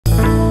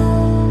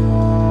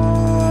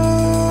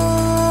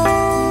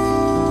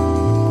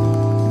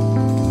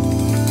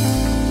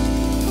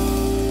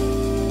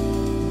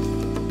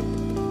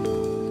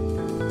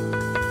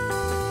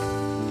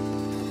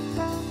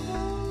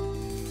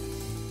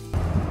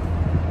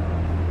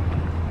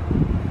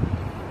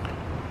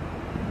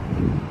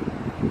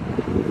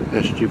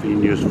SGV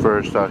News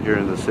First out here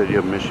in the city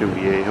of Mission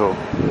Viejo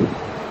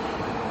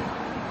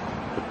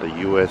with the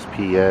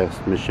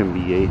USPS Mission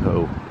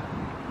Viejo.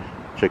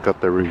 Check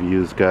out the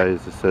reviews,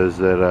 guys. It says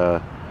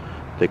that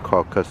they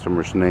call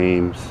customers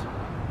names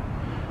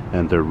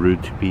and they're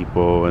rude to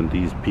people, and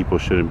these people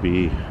shouldn't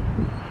be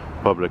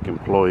public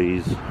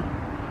employees.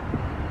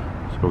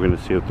 So we're gonna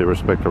see if they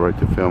respect the right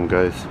to film,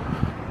 guys.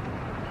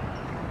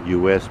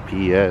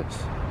 USPS.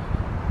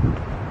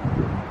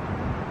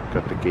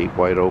 Got the gate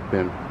wide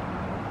open.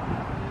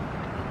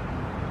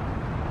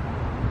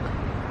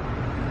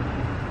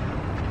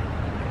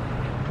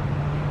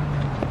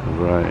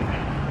 Right,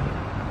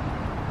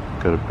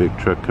 got a big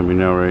truck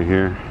coming out right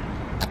here.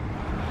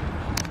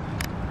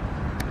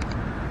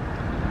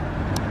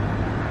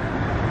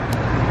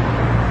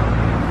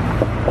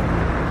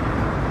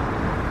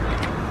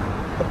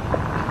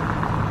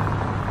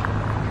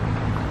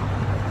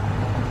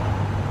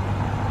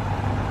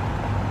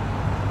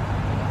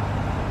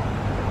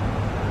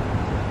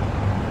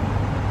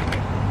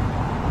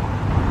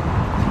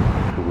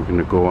 We're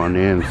gonna go on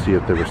in and see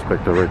if they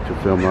respect the right to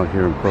film out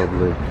here in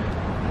public.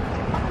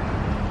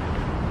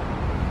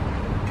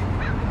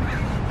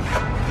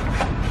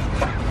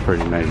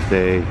 Pretty nice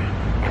day,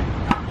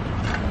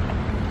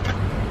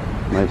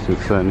 nice and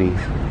sunny,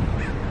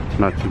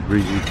 not too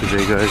breezy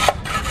today, guys.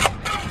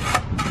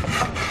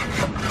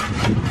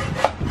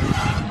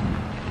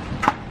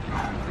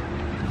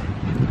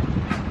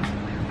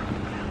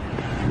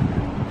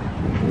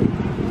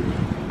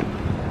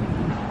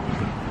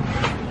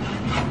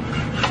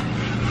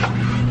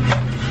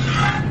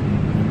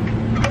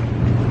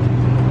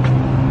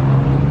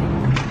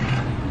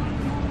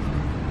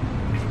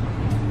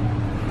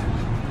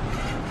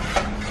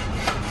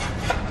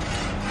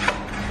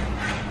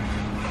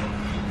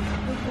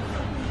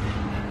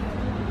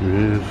 It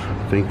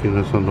is thinking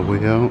us on the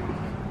way out.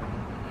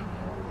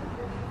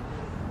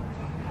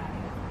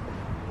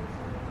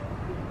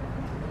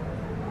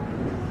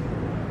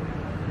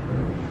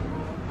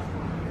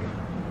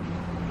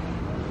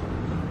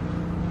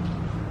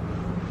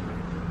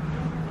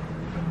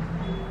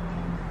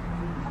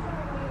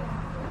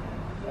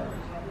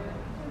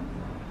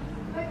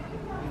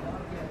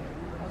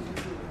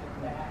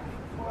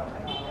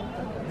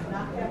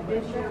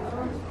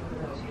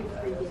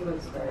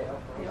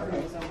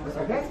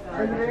 Okay,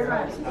 thank you very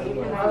much. It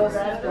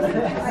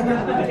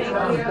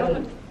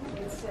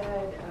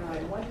said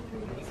 1 to 3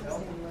 weeks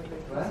of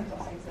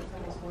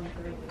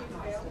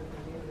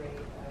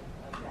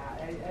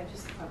I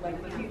just like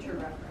the future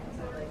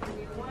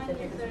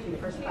reference.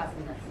 First class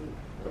in that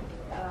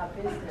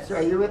seat. Business. So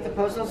are you with the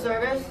Postal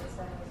Service?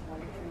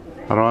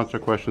 I don't answer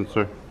questions,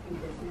 sir.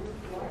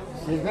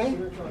 Excuse me?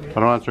 I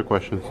don't answer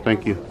questions.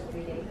 Thank you.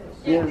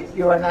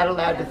 You are not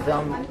allowed to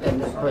film in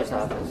the post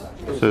office.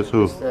 Says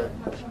who?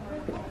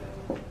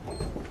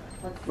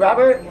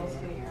 Robert?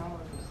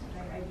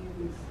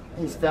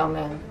 He's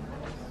filming.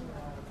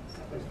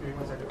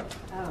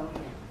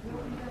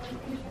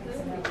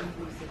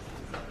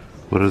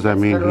 What does that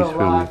mean? Federal He's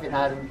law filming. if you're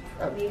not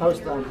a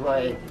postal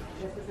employee.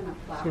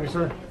 Excuse me,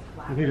 sir.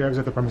 You need to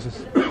exit the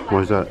premises.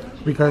 Why is that?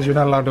 Because you're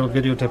not allowed to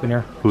videotape in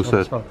here. Who So said?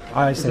 let's go.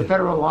 I It's a say.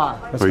 federal law.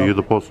 Let's Are go. you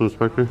the postal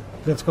inspector?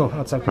 Let's go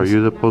outside, Are please.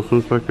 you the postal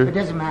It inspector?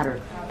 doesn't matter.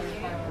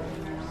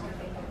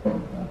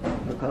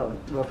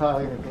 We'll call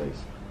the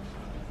police.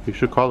 You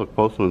should call the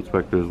postal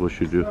inspector is what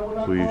you do.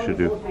 What you should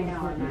do.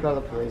 You call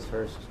the police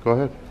first. Go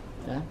ahead.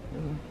 Yeah?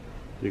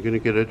 You're gonna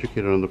get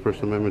educated on the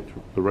First Amendment,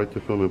 the right to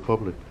film in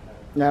public.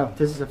 No,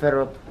 this is a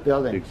federal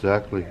building.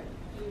 Exactly.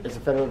 It's a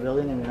federal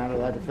building and you're not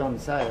allowed to film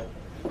inside it.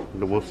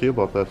 We'll see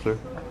about that, sir.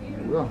 You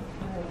will.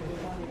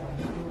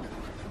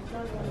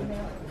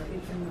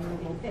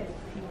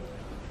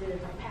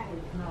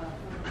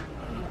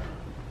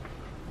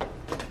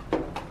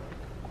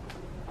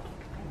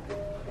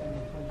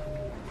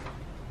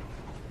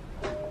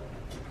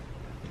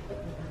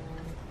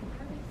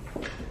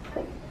 So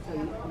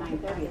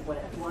 9:30 is what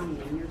it's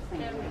wanting, and you're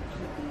saying that it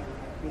should be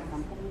free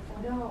company?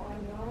 No,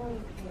 I'm only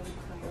paying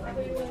for Are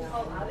you gonna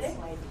call Audit?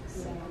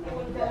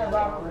 $7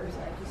 hours. I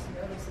just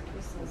noticed that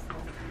this is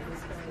like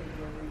this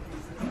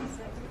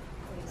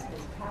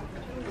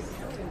packages.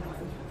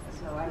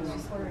 So I was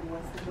just wondering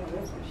what's the deal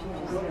is, but she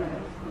just said.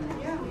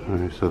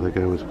 Alright, so the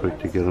guy was quick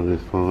to get on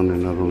his phone,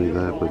 and not only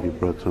that, but he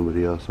brought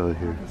somebody else out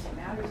here.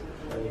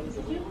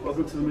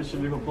 Welcome to the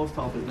Mission Viejo Post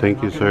Office.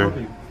 Thank you, How can I help sir.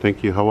 you?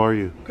 Thank you. How are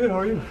you? Good, how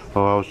are you?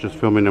 Oh, I was just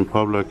filming in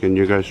public, and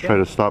you guys try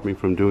to stop me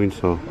from doing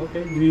so.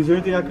 Okay, is there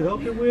anything I could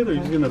help you with, or are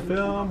you just gonna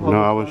film?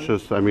 No, I was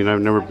just, I mean,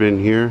 I've never been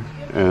here,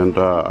 and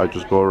I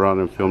just go around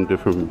and film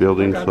different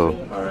buildings, so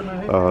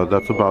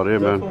that's about it,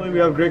 man. Definitely, we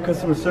have great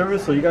customer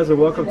service, so you guys are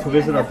welcome to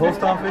visit our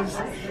post office.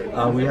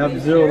 We have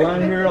zero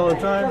line here all the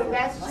time,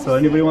 so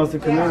anybody wants to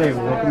come in, hey,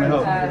 we're welcome to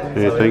help.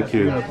 Hey, So, thank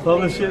you. You're gonna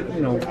publish it,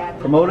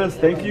 promote us,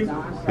 thank you.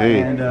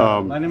 Hey, And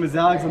my name is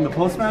Alex, I'm the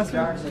postmaster.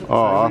 Oh, So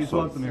everybody's awesome.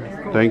 welcome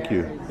here. Thank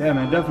you. Yeah,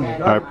 man,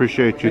 definitely. I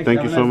appreciate you. Thanks, Thank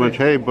have you a so nice much.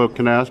 day. Hey, but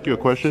can I ask you a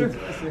question?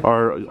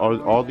 Are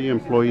all the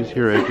employees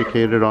here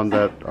educated on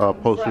that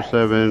Poster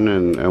 7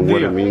 and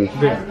what it means?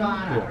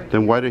 Yeah.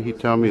 Then why did he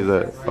tell me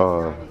that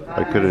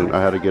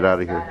I had to get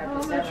out of here?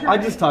 I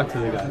just talked to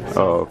the guy.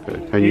 Oh,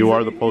 okay. And you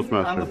are the I'm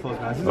postmaster? the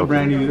postmaster. He's a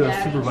brand new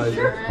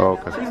supervisor. Oh,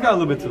 So okay. he's got a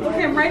little bit to it.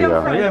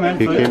 Yeah. Yeah, man.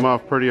 He So, came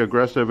off pretty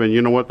aggressive, and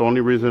you know what? The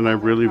only reason I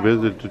really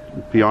visited, to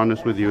be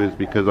honest with you, is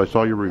because I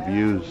saw your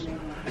reviews,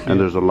 and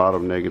there's a lot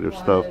of negative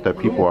stuff that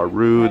people are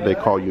rude, they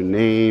call you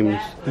names.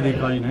 Did he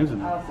call you names or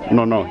not?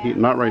 No,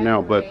 not right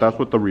now, but that's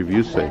what the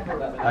reviews say.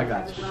 I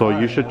got you. So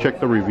you should check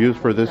the reviews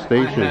for this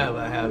station.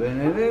 I have.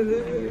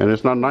 And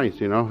it's not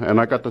nice, you know. And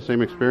I got the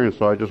same experience,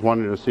 so I just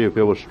wanted to see if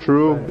it was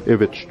true.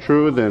 If it's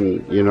true,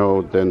 then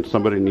then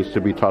somebody needs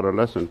to be taught a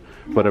lesson.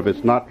 But if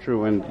it's not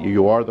true, and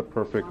you are the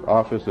perfect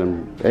office,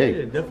 and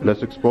hey,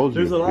 let's expose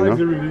There's you. a lot You of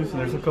good know? reviews and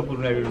there's a couple of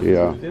negative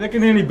Yeah. reviews. Like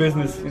in any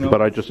business, you know.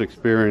 But I just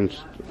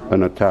experienced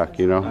an attack,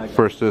 you know.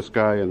 First this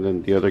guy, and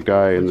then the other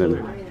guy, and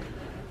then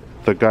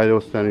the guy that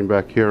was standing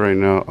back here right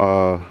now.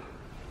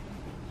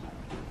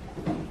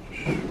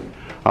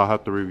 I'll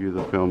have to review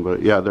the film,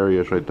 but yeah, there he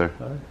is right there.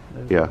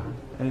 Yeah.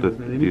 Anyways,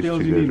 man, anything These else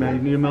two you need, guys man. right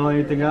You need to mail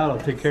anything out, I'll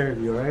take care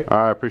of you, alright?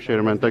 I appreciate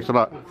it, man. Thanks a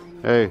lot.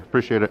 Hey,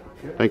 appreciate it.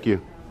 Thank you.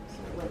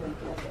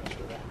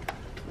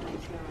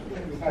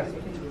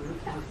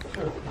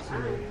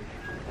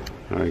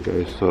 Alright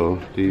guys, so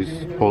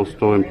these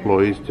postal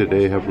employees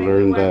today have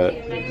learned that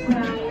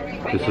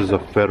this is a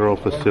federal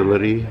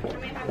facility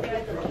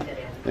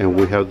and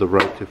we have the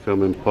right to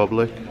film in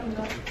public.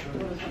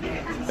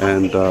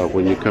 And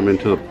when you come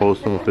into the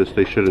post office,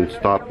 they shouldn't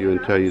stop you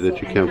and tell you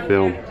that you can't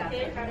film.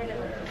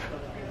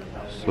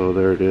 So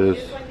there it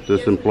is.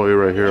 This employee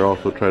right here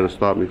also tried to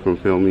stop me from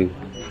filming.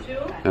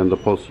 And the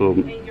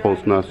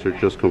postmaster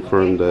just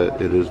confirmed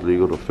that it is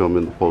legal to film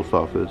in the post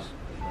office.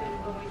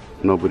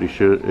 Nobody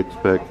should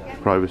expect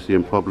privacy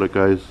in public,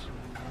 guys.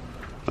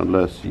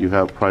 Unless you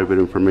have private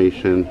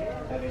information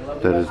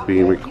that is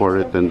being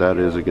recorded, then that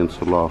is against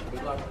the law.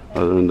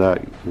 Other than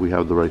that, we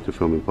have the right to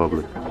film in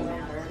public.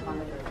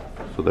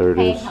 So there it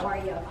is. How are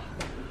you?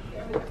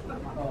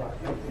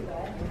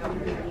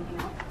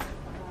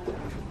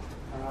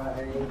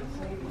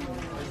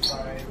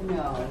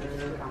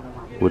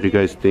 What do you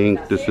guys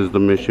think? This is the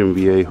Mission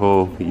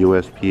Viejo,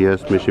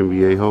 USPS Mission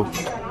Viejo.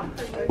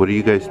 What do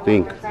you guys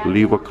think?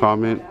 Leave a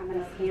comment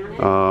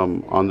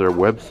on their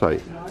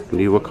website.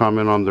 Leave a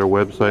comment on their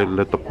website.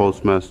 Let the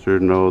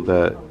postmaster know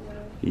that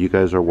you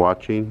guys are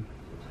watching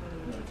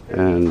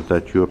and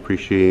that you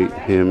appreciate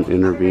him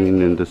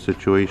intervening in the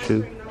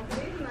situation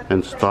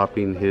and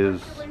stopping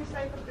his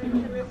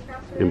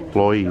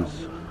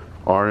employees,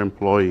 our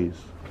employees,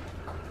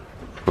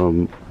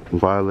 from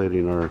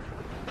violating our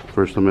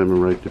First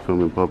Amendment right to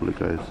film in public,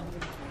 guys.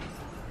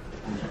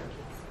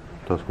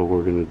 That's what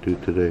we're going to do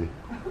today.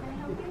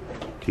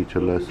 Teach a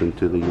lesson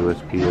to the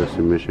USPS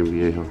in Mission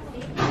Viejo.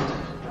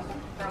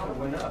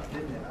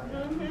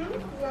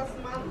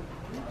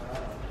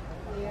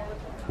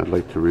 I'd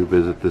like to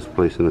revisit this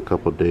place in a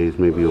couple days,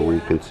 maybe a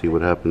week, and see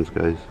what happens,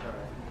 guys.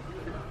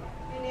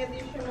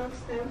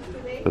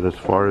 But as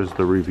far as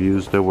the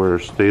reviews that were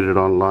stated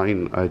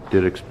online, I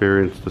did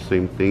experience the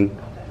same thing.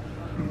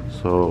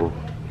 So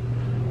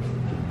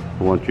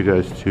I want you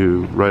guys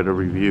to write a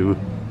review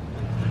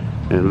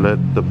and let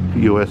the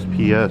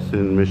USPS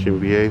in Mission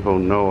Viejo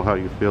know how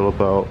you feel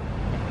about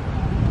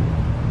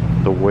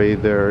the way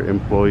their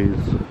employees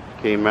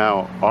came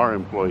out, our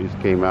employees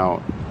came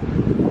out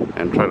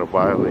and try to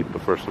violate the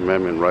First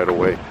Amendment right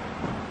away.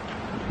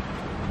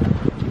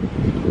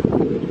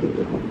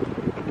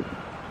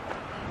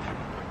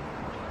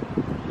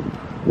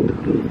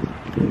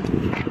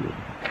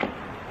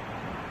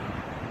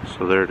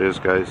 So there it is,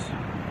 guys.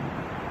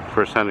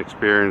 First-hand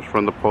experience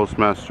from the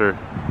postmaster.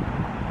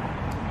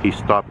 He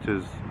stopped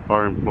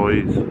our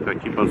employees. I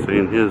keep on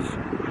saying his.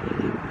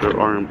 They're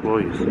our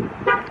employees.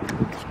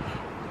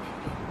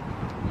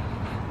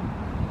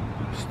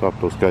 Stop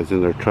those guys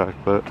in their track,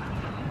 but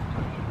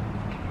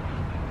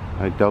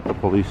I doubt the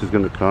police is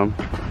going to come.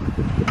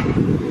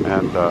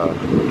 And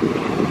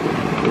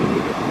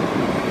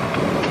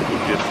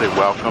just say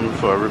welcome.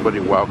 So everybody,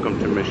 welcome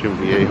to Mission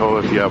Viejo.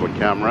 If you have a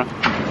camera,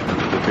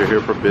 if you're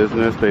here for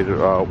business, they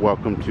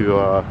welcome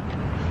to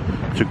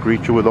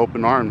greet you with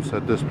open arms.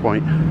 At this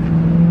point,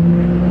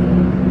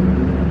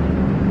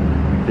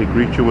 they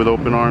greet you with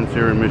open arms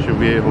here in Mission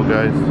Viejo,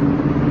 guys.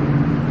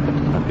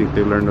 I think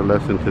they learned a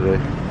lesson today.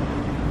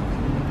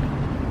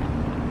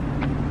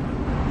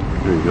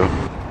 There you go.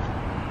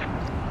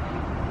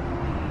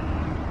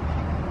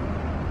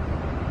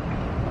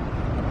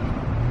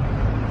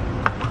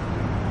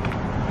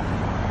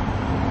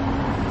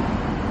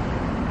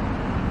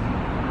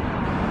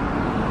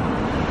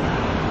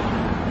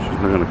 She's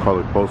not gonna call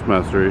it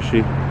postmaster, is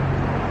she?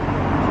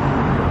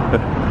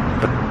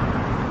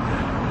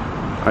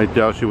 I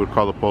doubt she would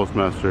call the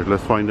postmaster.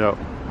 Let's find out.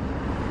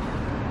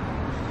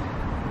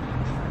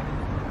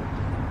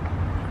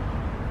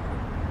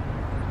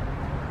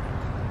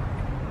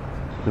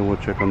 Then we'll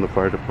check on the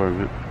fire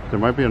department. There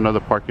might be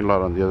another parking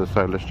lot on the other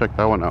side. Let's check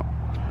that one out.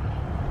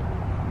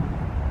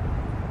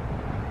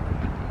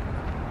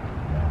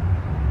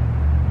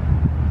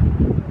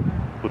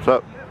 What's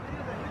up?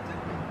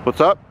 What's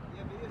up?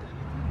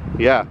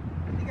 Yeah.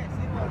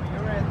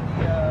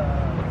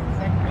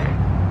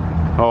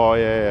 Oh,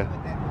 yeah.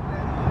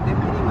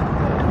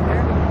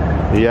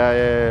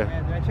 Yeah.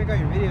 Man, I check out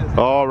your videos.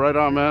 Oh, right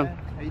on, man.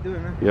 How you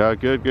doing, man? Yeah,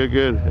 good.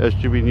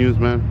 SGB News,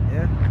 man.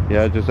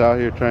 Yeah, just out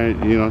here trying,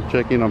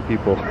 checking on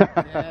people.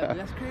 Yeah,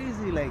 that's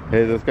crazy. Like,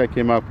 hey, this guy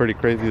came out pretty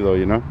crazy though,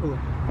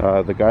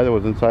 the guy that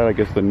was inside, I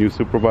guess the new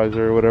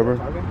supervisor or whatever.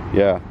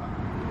 Yeah.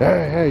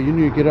 Hey, you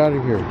need to get out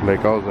of here.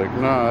 Like, I was like,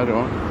 nah, I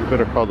don't. You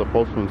better call the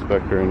postal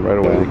inspector, and right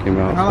away they came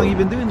out. how long you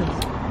been doing this?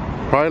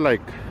 Probably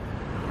like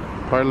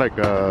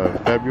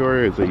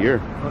February is a year.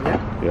 Oh,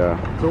 yeah?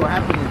 Yeah. So what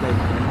happened is, like,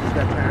 you just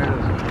got tired of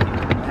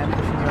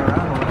ambushing you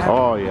around, or what happened?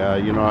 Oh yeah,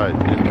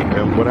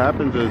 and what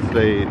happens is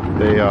they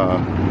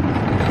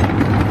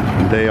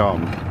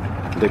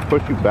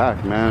push you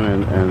back,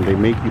 man, and they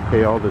make you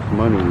pay all this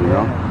money,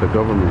 the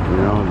government,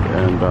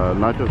 and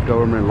not just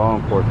government, law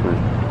enforcement.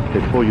 They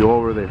pull you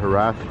over, they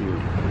harass you,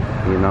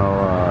 and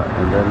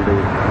then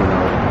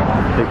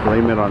they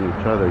blame it on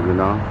each other,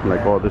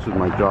 like, oh, this is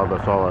my job,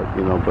 that's all,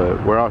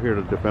 but we're out here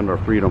to defend our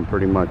freedom,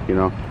 pretty much,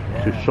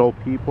 to show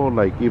people,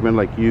 like, even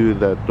like you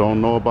that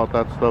don't know about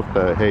that stuff,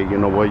 that, hey, you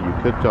know what, you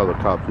could tell the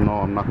cops, no,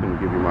 I'm not going to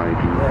give you my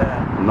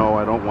ID. No,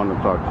 I don't want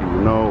to talk to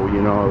you. No,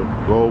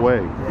 go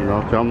away.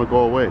 Tell them to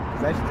go away.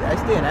 Cause I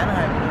stay in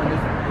Anaheim,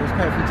 there's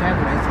quite a few times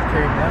when I used to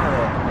carry mail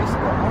that I used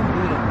to go home,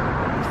 dude, and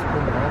they used to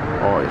pull me over.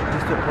 Oh, yeah.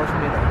 Just to approach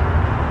me, like,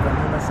 gun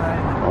on my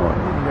side. Oh,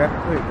 you have to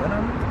put your gun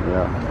on me?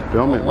 Yeah.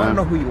 Film it, I want to man.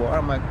 know who you are.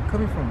 I'm like,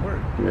 coming from work.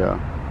 Yeah.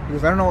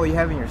 Because I don't know what you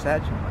have in your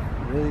satchel. I'm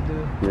like, really,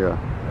 dude? Yeah.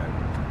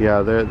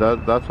 Yeah,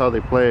 that's how they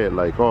play it.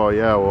 Like, oh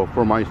yeah, well,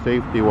 for my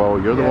safety, well,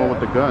 you're the one with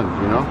the guns,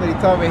 That's what he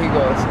told me. He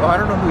goes, oh, I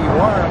don't know who you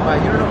are. I'm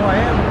like, you don't know who I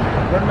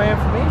am. Run my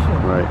information.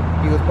 Right.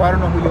 He goes, well, I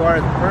don't know who you are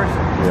as a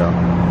person.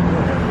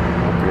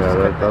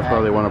 Yeah, that's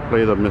how they want to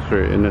play the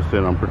Mr.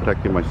 Innocent. I'm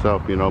protecting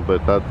myself,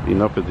 but that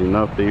enough is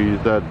enough. They use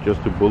that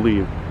just to bully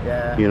you.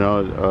 Yeah.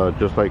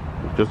 Just like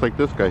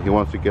this guy. He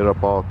wants to get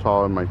up all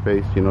tall in my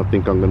face,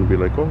 think I'm gonna be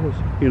like, oh,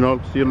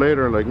 see you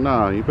later. Like,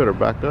 nah, you better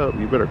back up.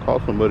 You better call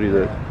somebody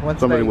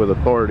somebody with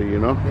authority,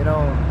 an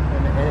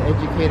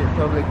educated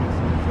public is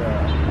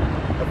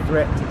a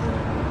threat to them.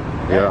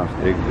 Yeah,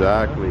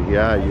 exactly.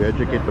 Yeah, you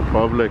educate the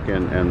public,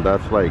 and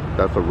that's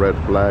a red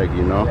flag,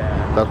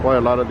 That's why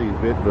a lot of these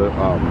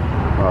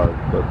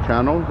the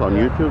channels on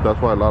YouTube, that's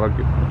why a lot of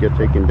get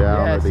taken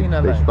down, or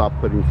they stop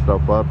putting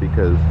stuff up,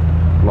 because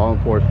law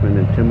enforcement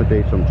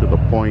intimidates them to the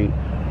point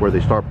where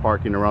they start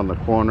parking around the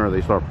corner,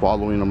 they start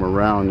following them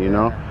around,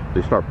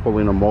 they start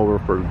pulling them over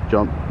for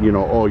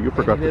oh, you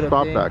forgot to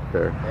stop back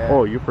there.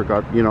 Oh, you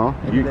forgot, you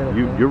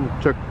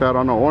took that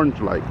on an orange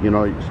light,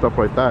 stuff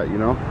like that,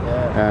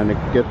 and it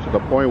gets to the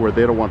point where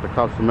they don't want the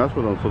cops to mess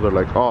with them, so they're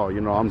like, oh,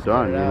 I'm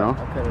done,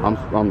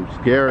 I'm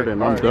scared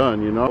and I'm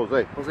done,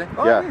 Jose.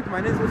 Oh, yeah. hey,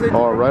 my name's Jose.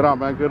 Oh, right on,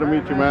 man. Good to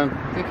meet you, man.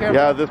 Take care.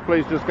 Yeah, this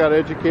place just got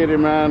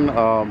educated, man.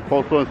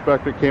 Postal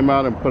inspector came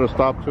out and put a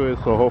stop to it,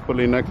 so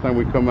hopefully next time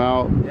we come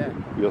out,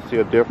 you'll see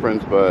a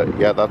difference. But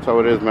yeah, that's how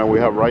it is, man. We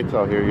have rights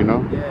out here,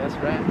 Yeah, that's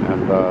right.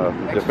 And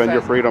defend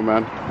your freedom,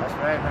 man. That's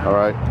right, man. All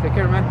right. Take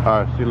care, man.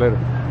 All right, see you later.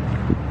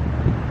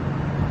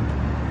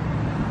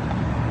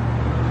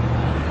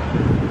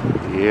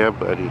 Yeah,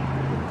 buddy.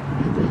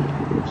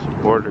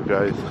 Supporter,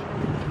 guys.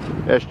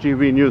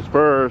 SGV News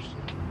first.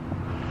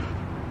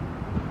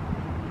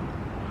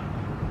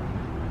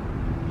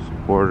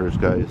 Supporters,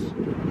 guys.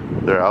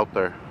 They're out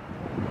there.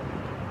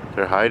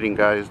 They're hiding,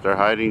 guys. They're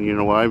hiding. You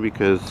know why?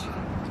 Because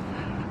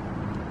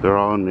they're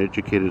all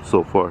uneducated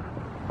so far.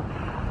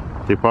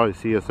 They probably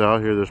see us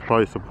out here. There's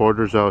probably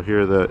supporters out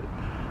here that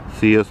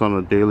see us on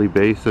a daily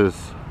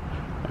basis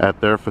at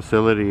their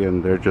facility,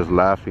 and they're just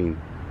laughing.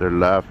 They're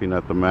laughing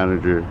at the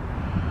manager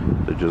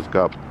that just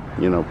got,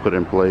 put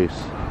in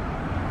place.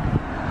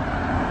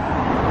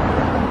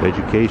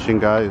 Education,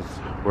 guys.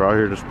 We're out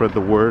here to spread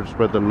the word,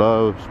 spread the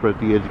love, spread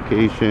the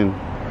education.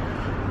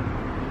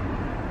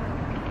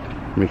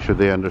 Make sure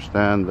they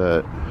understand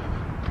that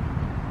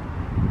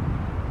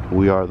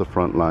we are the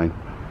front line.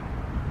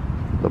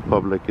 The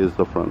public is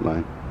the front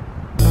line.